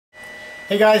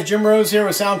Hey guys, Jim Roese here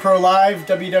with SoundPro Live,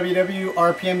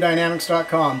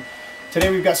 www.rpmdynamics.com. Today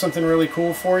we've got something really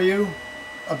cool for you.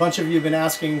 A bunch of you have been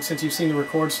asking, since you've seen the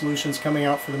record solutions coming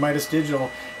out for the Midas Digital,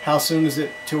 how soon is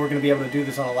it till we're going to be able to do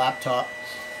this on a laptop?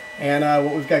 And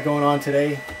what we've got going on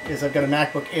today is I've got a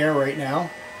MacBook Air right now.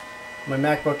 My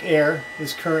MacBook Air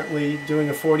is currently doing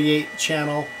a 48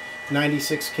 channel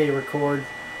 96K record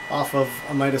off of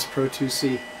a Midas Pro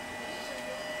 2C.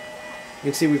 You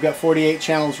can see we've got 48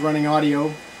 channels running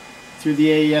audio through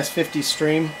the AES-50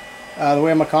 stream. The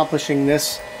way I'm accomplishing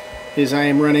this is I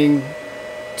am running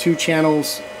 2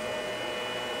 channels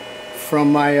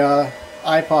from my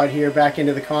iPod here back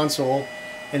into the console,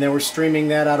 and then we're streaming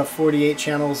that out of 48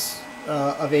 channels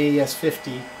of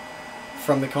AES-50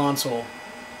 from the console.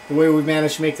 The way we've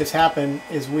managed to make this happen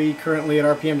is we currently at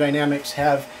RPM Dynamics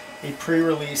have a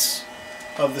pre-release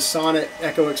of the Sonnet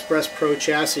Echo Express Pro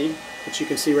chassis, which you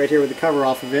can see right here with the cover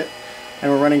off of it,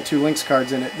 and we're running 2 Lynx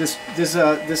cards in it.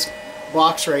 This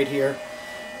box right here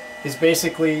is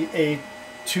basically a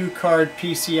 2-card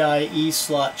PCIe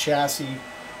slot chassis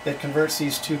that converts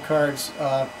these 2 cards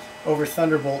over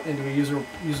Thunderbolt into a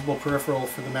usable peripheral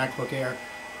for the MacBook Air.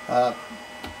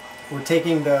 We're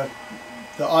taking the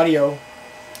audio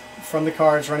from the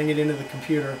cards, running it into the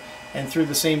computer, and through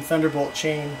the same Thunderbolt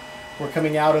chain we're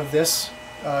coming out of this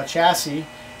chassis,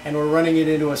 and we're running it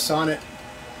into a Sonnet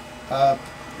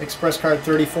Express Card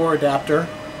 34 adapter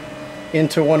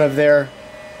into one of their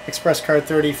Express Card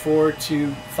 34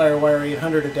 to FireWire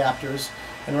 800 adapters,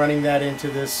 and running that into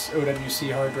this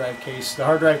OWC hard drive case. The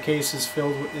hard drive case is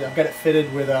filled with, I've got it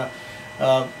fitted with the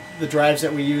drives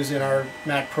that we use in our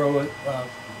Mac Pro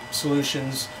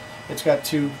solutions. It's got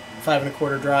 2 5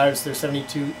 1/4 drives. They're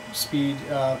 72 speed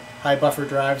high buffer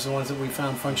drives, the ones that we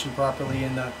found function properly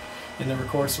in the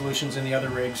record solutions in the other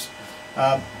rigs.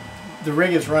 The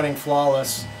rig is running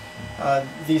flawless.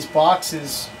 These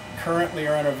boxes currently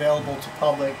are unavailable to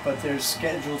public, but they're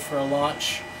scheduled for a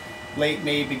launch late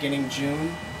May, beginning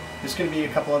June. There's going to be a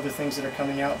couple other things that are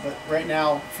coming out, but right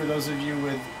now, for those of you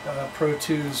with Pro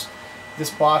 2s,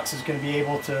 this box is going to be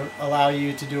able to allow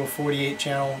you to do a 48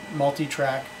 channel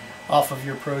multi-track off of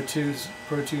your Pro 2s,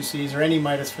 Pro 2Cs, or any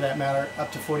Midas for that matter,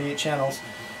 up to 48 channels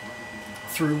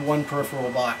through one peripheral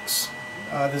box.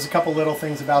 There's a couple little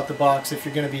things about the box if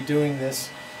you're going to be doing this.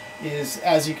 Is,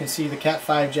 as you can see, the Cat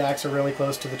 5 jacks are really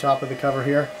close to the top of the cover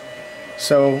here.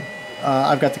 So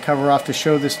I've got the cover off to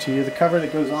show this to you. The cover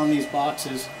that goes on these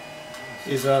boxes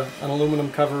is an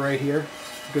aluminum cover right here.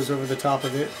 It goes over the top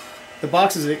of it. The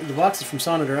boxes from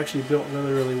Sonnet are actually built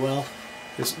really well.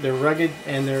 They're rugged,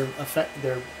 and they're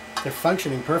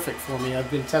functioning perfect for me.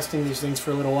 I've been testing these things for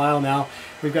a little while now.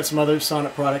 We've got some other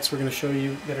Sonnet products we're going to show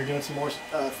you that are doing some more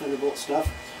Thunderbolt stuff.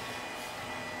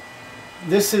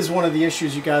 This is one of the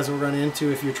issues you guys will run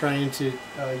into if you're trying to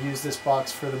use this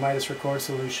box for the Midas record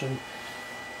solution.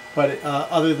 But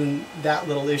other than that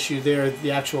little issue there,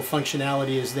 the actual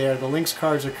functionality is there. The Lynx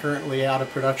cards are currently out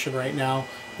of production right now.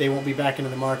 They won't be back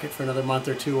into the market for another month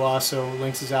or 2 also.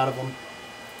 Lynx is out of them.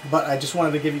 But I just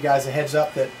wanted to give you guys a heads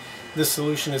up that this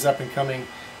solution is up and coming.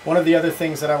 One of the other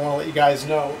things that I want to let you guys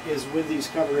know is with these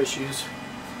cover issues,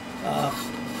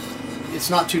 it's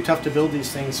not too tough to build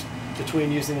these things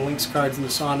between using the Lynx cards and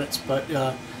the Sonnets, but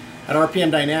at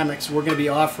RPM Dynamics we're going to be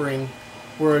offering,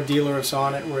 we're a dealer of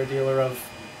Sonnet, we're a dealer of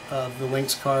the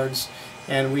Lynx cards,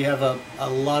 and we have a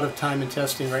lot of time and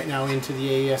testing right now into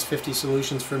the AES-50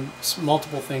 solutions for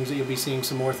multiple things that you'll be seeing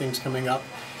some more things coming up.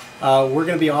 We're going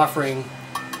to be offering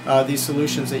these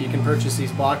solutions that you can purchase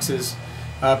these boxes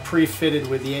pre-fitted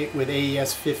with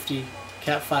AES-50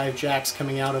 Cat 5 jacks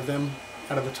coming out of them,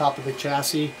 out of the top of the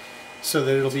chassis, so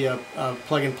that it'll be a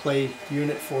plug-and-play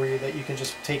unit for you that you can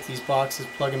just take these boxes,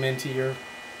 plug them into your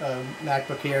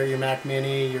MacBook Air, your Mac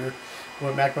Mini, your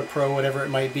MacBook Pro, whatever it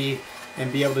might be,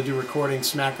 and be able to do recording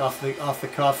smack off the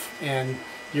cuff. And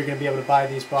you're going to be able to buy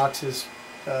these boxes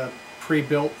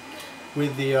pre-built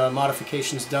with the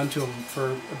modifications done to them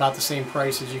for about the same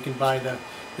price as you can buy the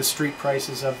street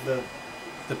prices of the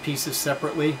pieces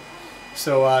separately.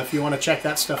 So if you want to check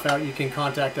that stuff out, you can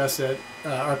contact us at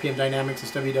RPM Dynamics.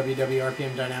 It's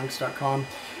www.rpmdynamics.com,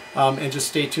 and just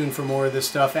stay tuned for more of this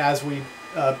stuff. As we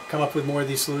come up with more of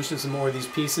these solutions and more of these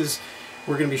pieces,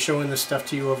 we're going to be showing this stuff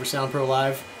to you over SoundPro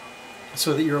Live,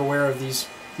 so that you're aware of the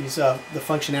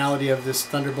functionality of this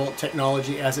Thunderbolt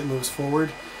technology as it moves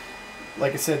forward.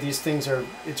 Like I said, these things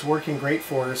it's working great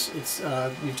for us.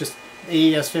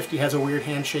 AES-50 has a weird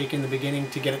handshake in the beginning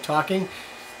to get it talking.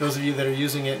 Those of you that are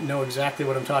using it know exactly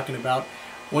what I'm talking about.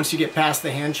 Once you get past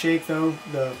the handshake, though,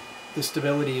 the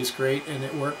stability is great and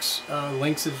it works.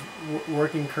 Lynx is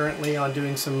working currently on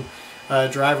doing some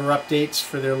driver updates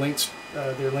for their Lynx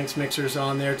mixers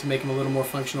on there to make them a little more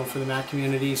functional for the Mac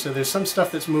community. So there's some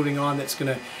stuff that's moving on that's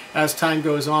going to, as time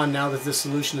goes on, now that this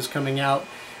solution is coming out,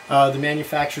 the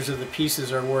manufacturers of the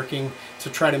pieces are working to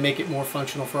try to make it more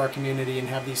functional for our community and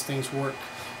have these things work,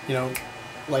 you know,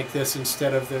 like this,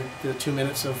 instead of the 2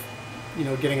 minutes of, you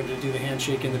know, getting them to do the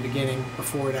handshake in the beginning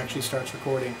before it actually starts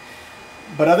recording.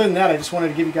 But other than that, I just wanted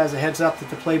to give you guys a heads up that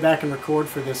the playback and record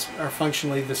for this are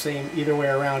functionally the same either way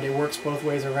around. It works both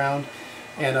ways around,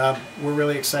 and we're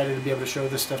really excited to be able to show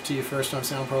this stuff to you first on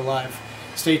SoundPro Live.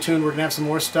 Stay tuned. We're going to have some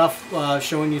more stuff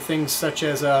showing you things such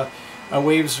as a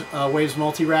Waves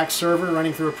multi-rack server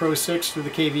running through a Pro 6 through the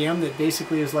KVM that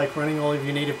basically is like running all of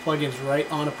your native plugins right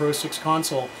on a Pro 6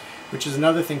 console, which is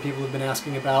another thing people have been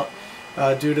asking about.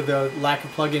 Due to the lack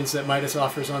of plugins that Midas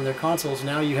offers on their consoles,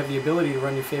 now you have the ability to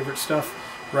run your favorite stuff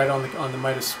right on the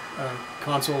Midas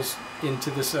consoles into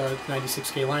this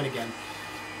 96K line again.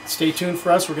 Stay tuned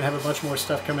for us. We're going to have a bunch more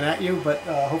stuff coming at you, but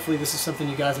hopefully this is something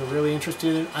you guys are really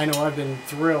interested in. I know I've been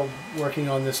thrilled working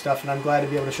on this stuff, and I'm glad to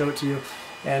be able to show it to you,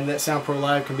 and that SoundPro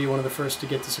Live can be one of the first to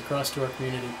get this across to our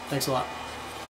community. Thanks a lot.